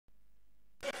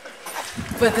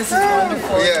But this is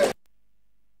wonderful. Yeah.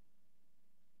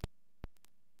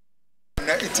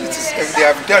 They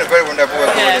have done very wonderful work.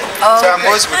 Yeah. So I'm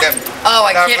always with them. Oh,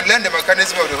 I now can't. I've learned the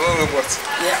mechanism of the whole robot.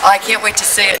 Yeah, I can't wait to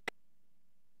see it.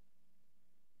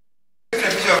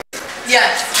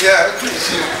 Yes. Yeah,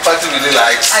 Patty really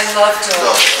likes. I love to.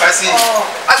 I see. Oh,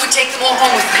 I would take them all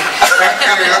home with me.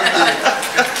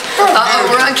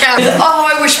 We're on camera. Oh,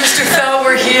 I wish Mr. Fell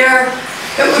were here.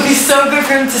 It would be so good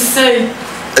for him to see.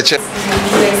 The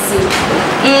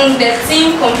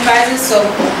team comprises of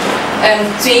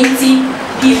 20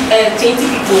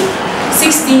 people,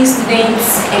 16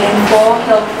 students and 4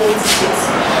 helpful teachers.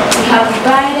 We have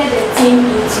divided the team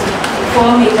into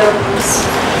 4 major groups.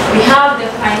 We have the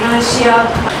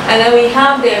financial, and then we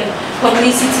have the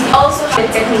publicity, also the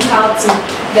technical team,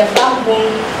 the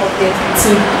backbone of the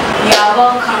team. You are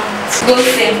welcome. Go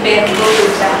Sempe, go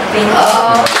Roja. Thank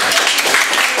you.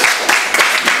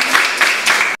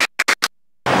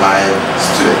 My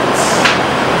students.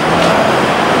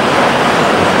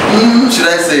 Should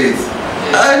I say it?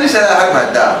 Initially I had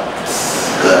my doubts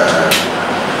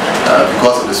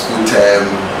because of the school term.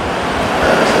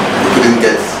 We couldn't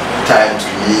get time to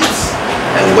meet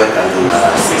and work as a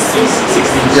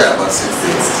 16. Yeah, about 16.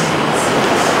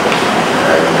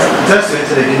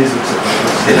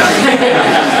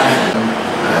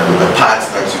 With the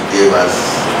parts that you gave us,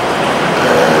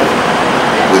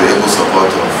 with the able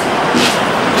support of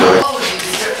Joy. Oh, you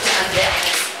deserve to have that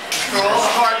for all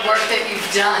the hard work that you've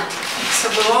done. So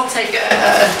we'll all take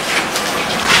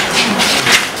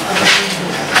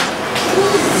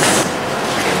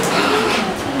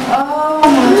Oh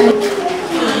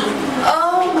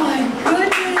my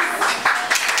goodness.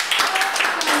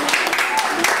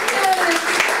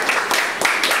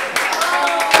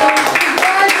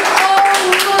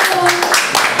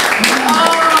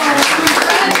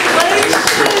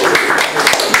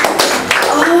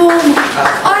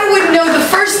 I wouldn't know the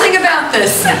first thing about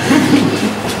this.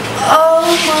 Oh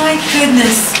my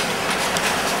goodness.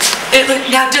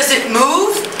 Now does it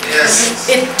move? Yes.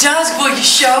 It does. Will you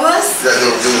show us? Yeah,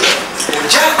 they'll do that.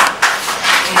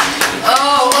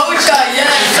 Oh, Oja,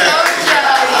 yes, Oja.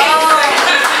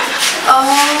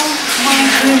 Oh my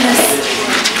goodness.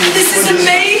 This is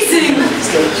amazing.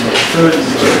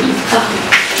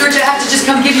 George, I have to just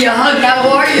come give you a hug. How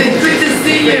are you? Good to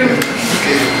see you.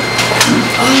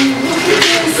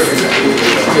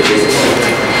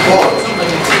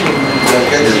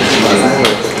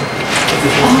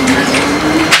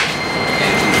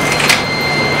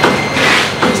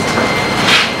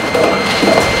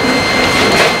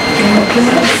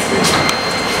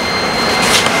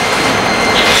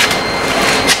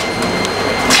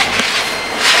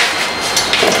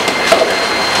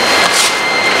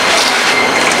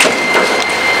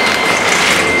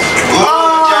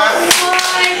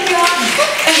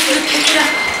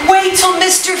 Wait till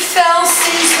Mr. Fell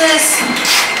sees this.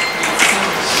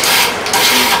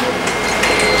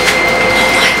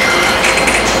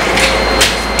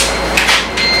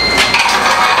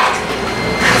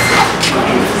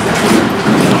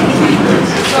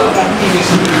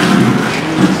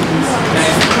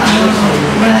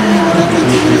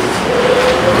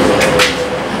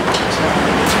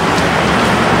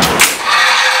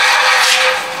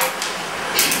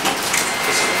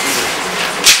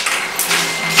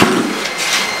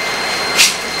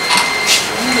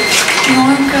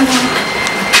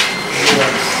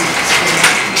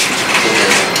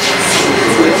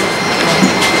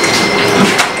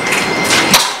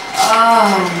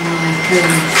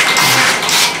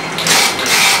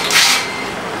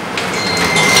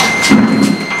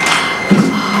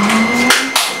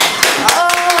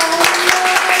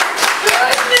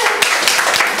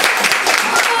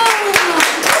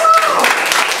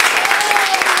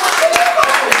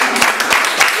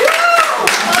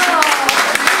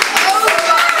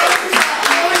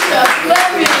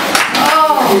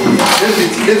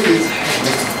 Lift it.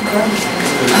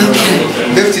 Okay.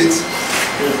 Lift it.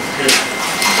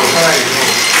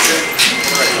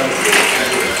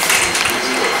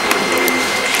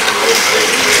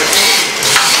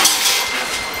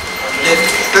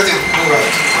 Let it move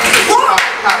out. Wow!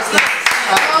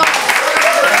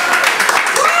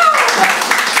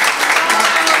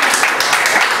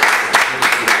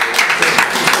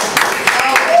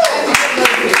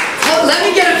 Let me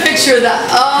get a picture of that.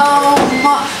 Oh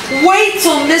my. Wait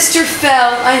till Mr.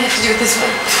 Fell. I have to do it this way.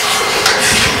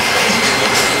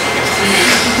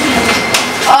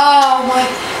 Oh my.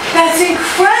 That's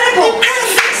incredible.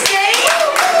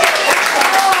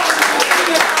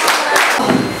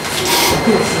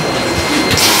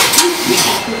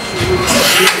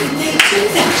 How did they do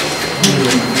that?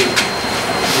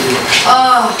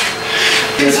 Oh.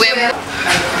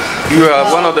 You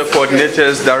are one of the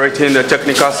coordinators directing the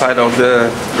technical side of the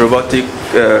robotic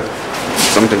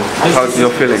something. How's your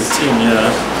feeling?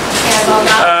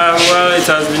 Well, it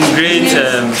has been great.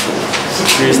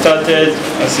 We started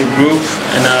as a group,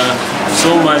 and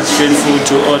so much grateful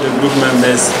to all the group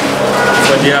members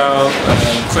for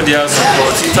their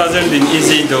support. It hasn't been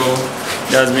easy though.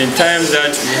 There has been times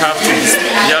that we have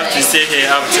to stay here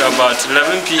up to about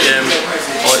 11 p.m.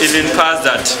 or even past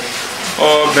that,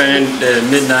 or burn the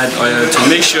midnight oil to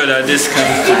make sure that this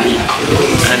comes to be.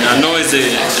 And I know it's the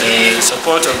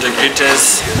support of the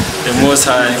greatest, the Most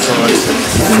High God,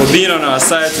 for being on our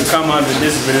side to come out with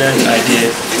this brilliant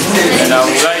idea. And I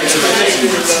would like to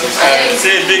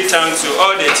say a big thanks to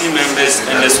all the team members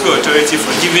and the school authority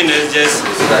for giving us just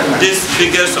this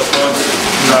bigger support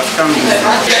to have come here.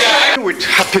 With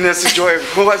happiness, joy,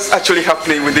 what's actually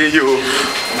happening within you?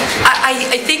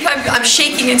 I think I'm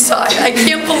shaking inside. I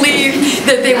can't believe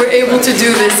that they were able to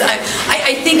do this.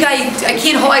 I think I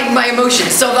can't hide my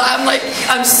emotions. So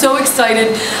I'm so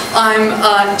excited.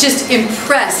 I'm just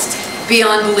impressed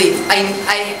beyond belief.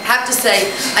 I have to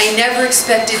say, I never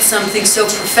expected something so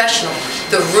professional.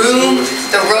 The room,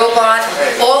 the robot,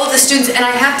 all of the students, and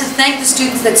I have to thank the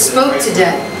students that spoke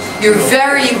today. You're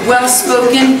very well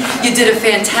spoken. You did a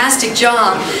fantastic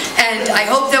job, and I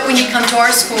hope that when you come to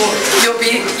our school, you'll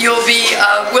be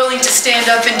willing to stand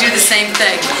up and do the same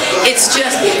thing. It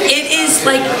is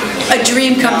like a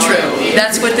dream come true.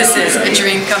 That's what this is, a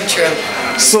dream come true.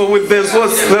 So with this,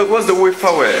 what's the way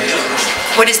forward?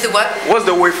 What is the what? What's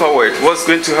the way forward? What's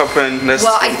going to happen next?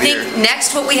 Well, I think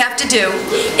next what we have to do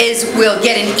is we'll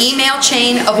get an email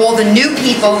chain of all the new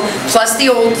people plus the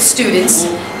old students,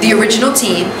 the original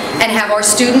team, and have our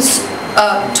students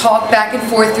talk back and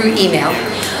forth through email.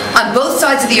 On both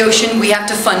sides of the ocean, we have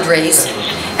to fundraise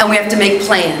and we have to make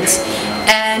plans.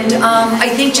 And I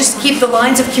think just keep the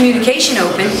lines of communication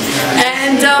open,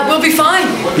 and we'll be fine.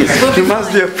 You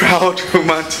must be a proud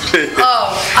woman today.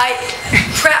 Oh, I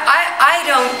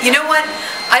don't, you know what?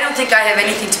 I don't think I have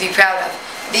anything to be proud of.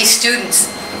 These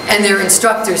students and their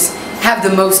instructors have the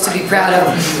most to be proud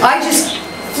of. I just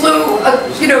flew,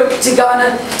 to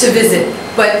Ghana to visit,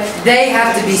 but they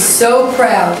have to be so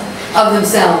proud of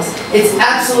themselves. It's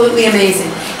absolutely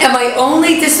amazing. And my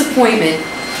only disappointment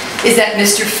is that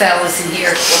Mr. Fell isn't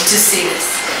here to see this.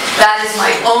 That is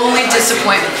my only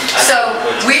disappointment. So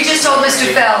we just told Mr.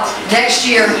 Fell next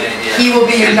year he will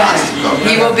be in Ghana.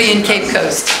 He will be in Cape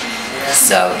Coast.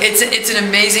 So it's an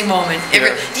amazing moment.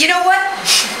 You know what?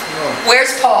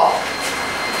 Where's Paul?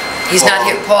 He's not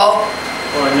here. Paul?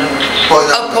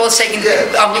 Oh, Paul's taking.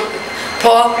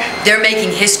 Paul, they're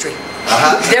making history.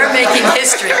 They're making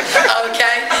history,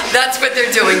 okay? That's what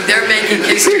they're doing. They're making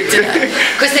history today.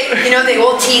 Because they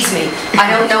all tease me. I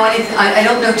don't know anything. I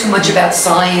don't know too much about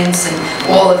science and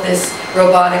all of this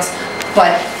robotics,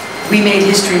 but we made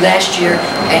history last year,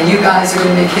 and you guys are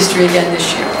going to make history again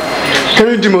this year. Can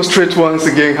you demonstrate once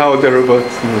again how the robot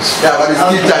moves? Yeah, but it's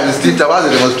tea time. It's tea time. What's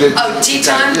the demonstration? Oh, tea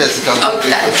time? Yes, you can.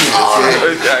 Okay. All right.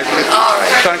 All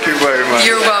right. Thank you very much.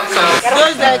 You're welcome.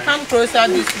 Those that come closer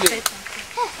this way.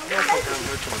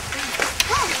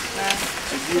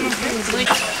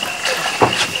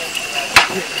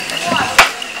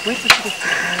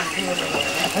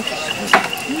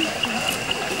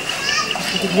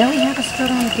 Nelly have a skirt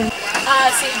on again?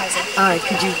 She has it. All right,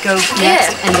 could you go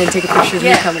next and then take a picture of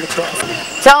you coming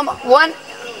across? Tell them one.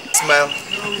 Smile.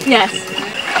 Yes.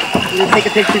 We'll take a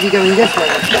picture of you going this way.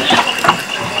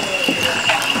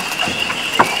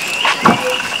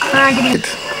 All right, give me.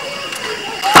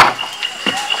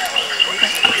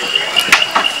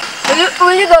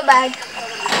 Will you go back?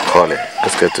 Call it.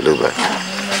 Let's get to look back.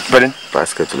 Pardon?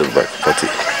 Let's get to look back. Cut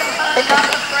it.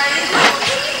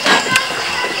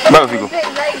 Now you go. Can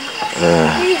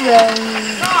you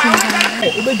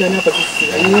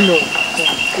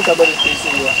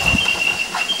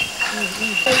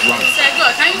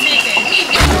take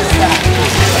it?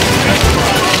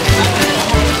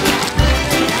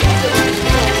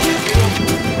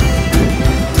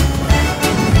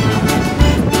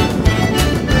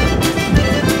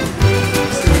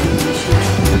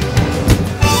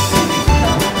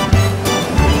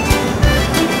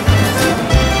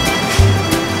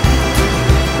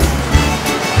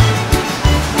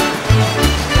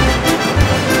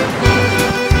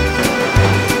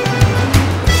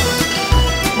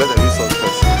 Better resource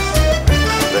persons.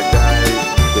 The guy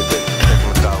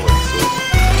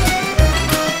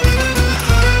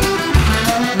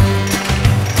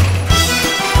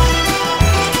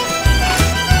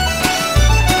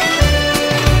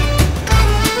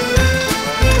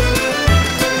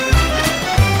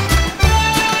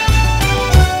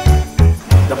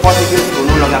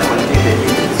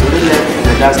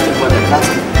just take on the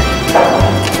casting.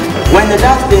 When the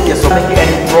dustbin is not making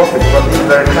any profit from this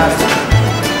very casting,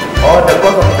 or the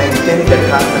cost of maintaining the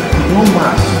casting, no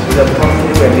match with the profit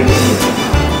we were making it.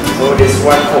 So this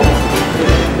one home.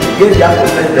 Give them to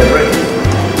send the break,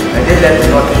 and they left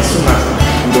North Suma,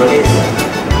 Indonesia.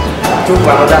 Took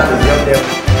another to join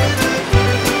them.